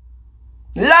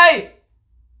 Lie.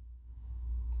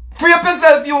 Free up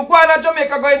yourself, you go on to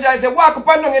Jamaica, go enjoy, say, walk up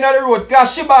and down in the road,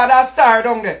 because she bought a star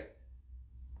down there.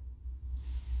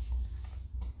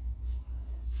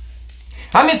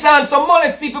 And me saying some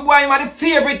molest people boy, him are the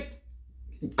favorite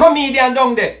comedian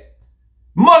down there.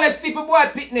 Molest people boy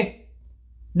Pitney.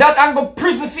 That and go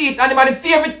prison feet and him are the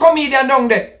favorite comedian down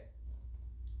there.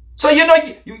 So you know,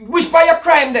 you wish by your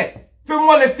crime there. For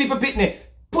molest people Pitney.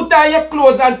 Put on your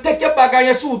clothes and take your bag and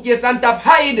your suitcase and tap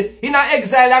hide in an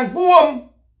exile and go home.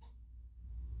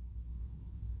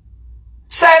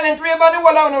 Silent rave on the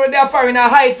wall on over there foreign and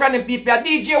hide from the people. A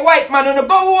DJ White man on the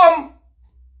go home.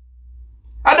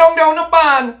 I don't down the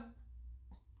barn.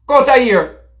 Go to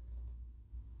here.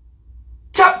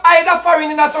 Chop either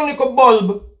foreign in a some little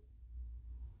bulb.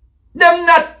 Them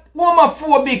not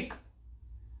homophobic.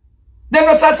 Them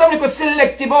just have some little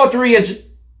selective outrage.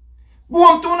 Go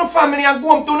home to the family and go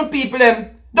home to the people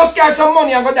them. Just carry some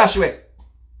money and go dash away.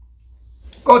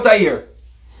 Go to here.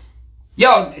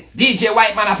 Yo, DJ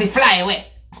White man have to fly away.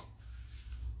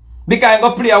 Because I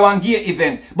go play one gay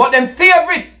event. But them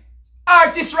favorite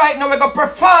artists right now we go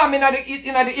perform in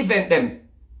the event them.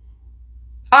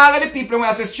 All of the people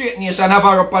who say Straight Nation have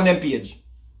her up on them page.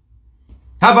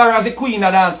 Have her as the queen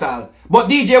of dance hall. But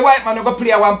DJ White man go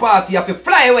play one party have to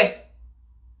fly away.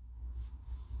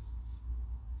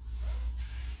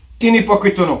 King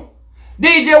hypocrite no.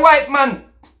 DJ White man,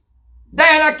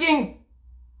 Diana King,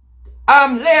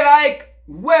 like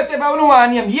whatever you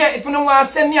want him. Yeah, if you don't want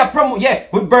to send me a promo, yeah,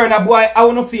 with Burna Boy, I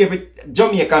want no favorite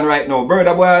Jamaican right now.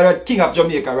 Burna Boy, the king of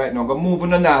Jamaica right now. Go move on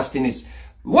the nastiness.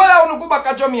 Well, I want to go back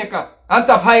to Jamaica and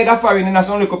tap hide a foreign in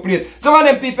some little place. Some of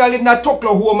them people live in a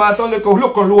Tuklo home and some little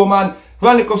local home and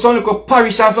some little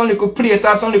parish and some little place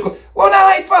and some little. What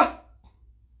I hide for?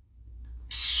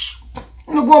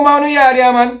 You go on the yard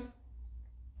here, man.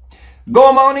 Go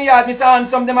on the yard, Mr.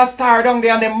 Handsome, them a star down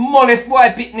there and them molest boy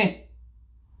Pitney.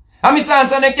 And Mr.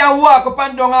 Handsome, they can walk up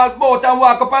and down all boat and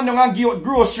walk up and down and give out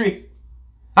grocery.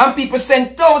 And people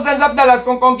send thousands of dollars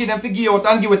come give them to give out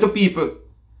and give it to people.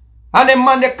 And them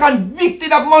man, they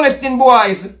convicted of molesting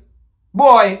boys.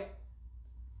 Boy.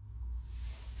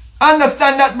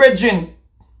 Understand that, brethren.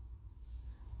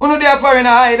 You know they are foreign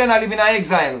hide and live in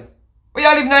exile. Where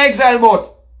you live in exile,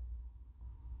 but?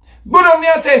 Go down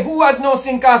there and say, who has no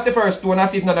sin cast the first stone,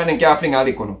 as if none of them can fling a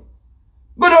lick. Go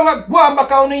down and go on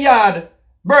back on the yard.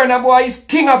 Burna Boy is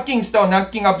king of Kingston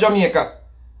and king of Jamaica.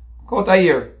 Go to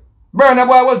here. Burna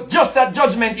Boy was just at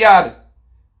Judgment Yard.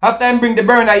 After him bring the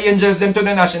Burna Angels them to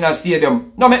the National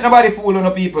Stadium. Don't make nobody fool on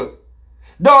no people.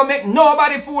 Don't make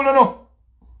nobody fool on no.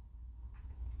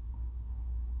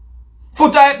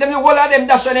 Foot type them, the whole of them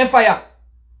dash on them fire.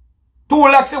 2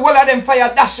 lakhs, the whole of them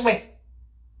fire dash way.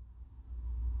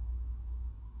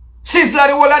 Sizzler,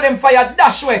 the whole of them fire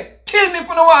dash way. Kill me if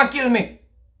you don't want to kill me.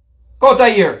 Go to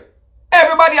here.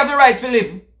 Everybody have the right to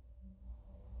live.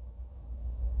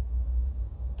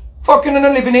 Fucking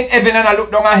not living in heaven and I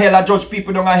look down at hell, I judge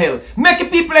people down at hell. Make the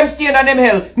people them stay in them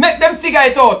hell. Make them figure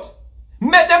it out.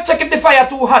 Make them check if the fire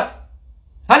too hot.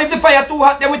 And if the fire too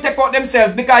hot, then we take out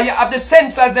themselves. Because you have the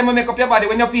sensors them will make up your body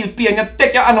when you feel pain. You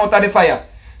take your hand out of the fire.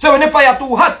 So when the fire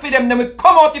too hot for them, then we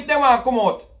come out if they want to come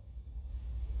out.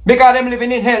 Because them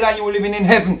living in hell and you living in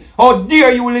heaven. How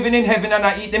dare you living in heaven and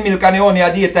I eat the milk and the honey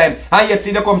at daytime. And yet see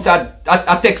there comes a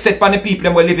text set from the people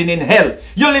them were living in hell.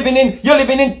 You're living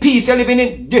in peace, you're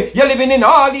living in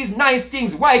all these nice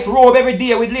things. White robe every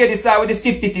day with ladies with the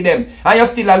stiff titty them. And you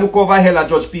still look over hell and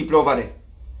judge people over there.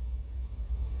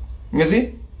 You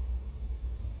see?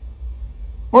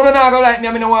 You don't go like me,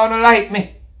 I don't want to like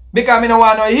me. Because I don't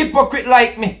want no hypocrite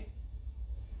like me.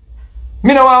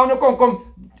 I don't want to come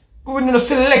with no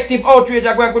selective outrage,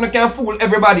 I'm going to can't fool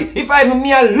everybody. If I'm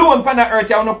me alone on the earth,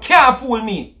 you can't fool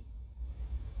me.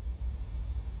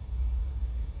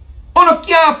 You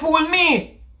can't fool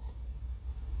me.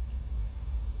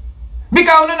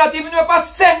 Because you not even ever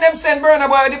send Burna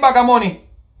Boy with the bag of money.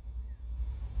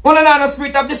 You don't have no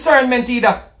spirit of discernment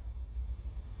either.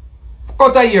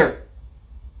 Cut a year.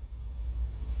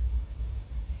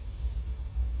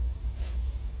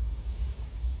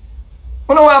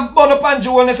 You don't want to burn up and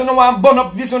jewelness, you don't want to burn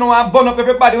up this, you don't want to burn up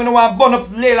everybody, you don't want to burn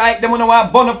up lay like them, you don't want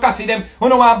to burn up coffee them, you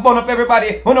don't want to burn up everybody,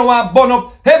 you don't want to burn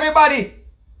up everybody.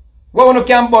 What you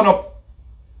can burn up?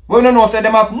 What you know say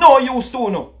them have no use to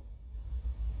no.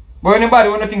 But anybody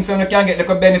who thinks you can get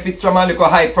like benefits from a little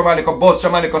hype, from a little buzz,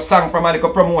 from a little song, from a little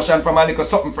promotion, from a little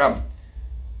something from.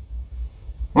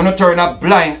 When you turn a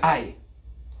blind eye.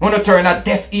 When you turn a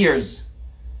deaf ears.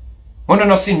 When you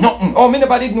not see nothing. Oh, me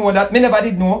never did know that. Me never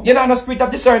did know. You don't have no spirit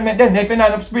of discernment then. If you don't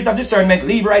have no spirit of discernment,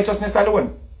 leave righteousness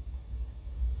alone.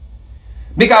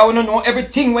 Because we don't know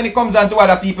everything when it comes down to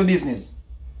other people's business.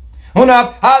 You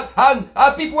know,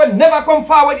 all people will never come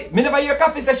forward. Me never hear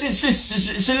Coffee say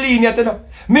she lean yet. You know?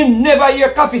 Me never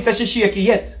hear Coffee say she shaky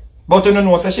yet. But you don't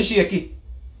know say she shaky.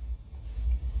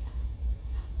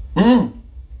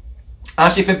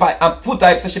 And she buy and foot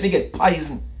type say she get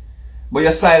poison. But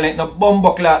you're silent, no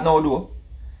bumbo clock now do.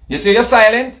 You say you're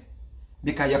silent?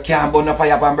 Because you can't burn a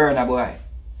fire and Burna Boy.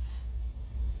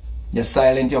 You're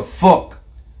silent, you fuck.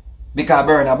 Because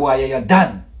Burna Boy, you're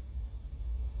done.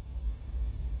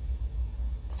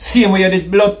 Same way you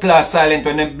did blood clot silent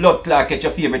when the blood clot catch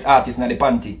your favorite artist in the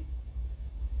panty.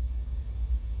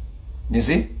 You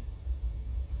see?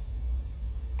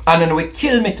 And then we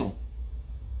kill me too.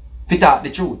 If you talk the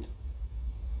truth.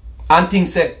 And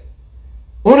things say,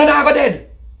 you not go dead.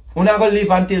 You not go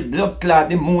live until blood clot,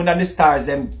 the moon and the stars,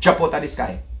 them drop out of the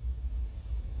sky.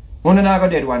 You not go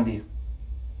dead one day.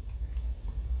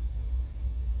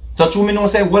 So true me know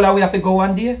say, well, we have to go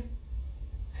one day.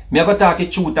 Me have to talk the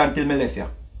truth until me left here.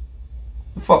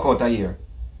 Fuck out of here.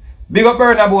 Big up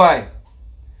Burna Boy.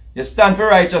 You stand for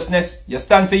righteousness. You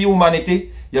stand for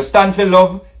humanity. You stand for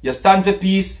love. You stand for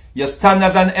peace. You stand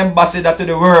as an ambassador to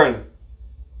the world.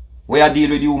 Where you deal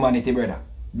with humanity, brother.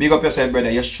 Big up yourself,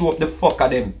 brother. You show up the fuck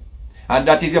of them. And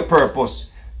that is your purpose.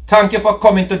 Thank you for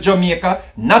coming to Jamaica.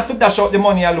 Not to dash out the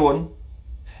money alone.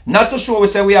 Not to show we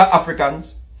say we are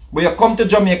Africans. But you come to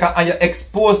Jamaica and you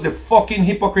expose the fucking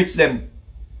hypocrites them.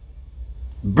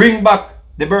 Bring back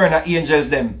the Burna angels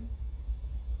them.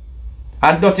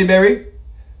 And Dirty Berry,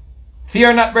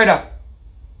 fear not, brother.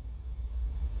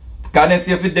 Can I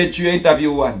see if you dead to your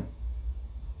interview one?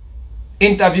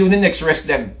 Interview the next rest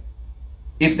them.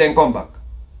 If they come back.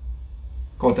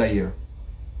 Cut a year.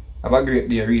 Have a great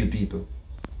day, real people.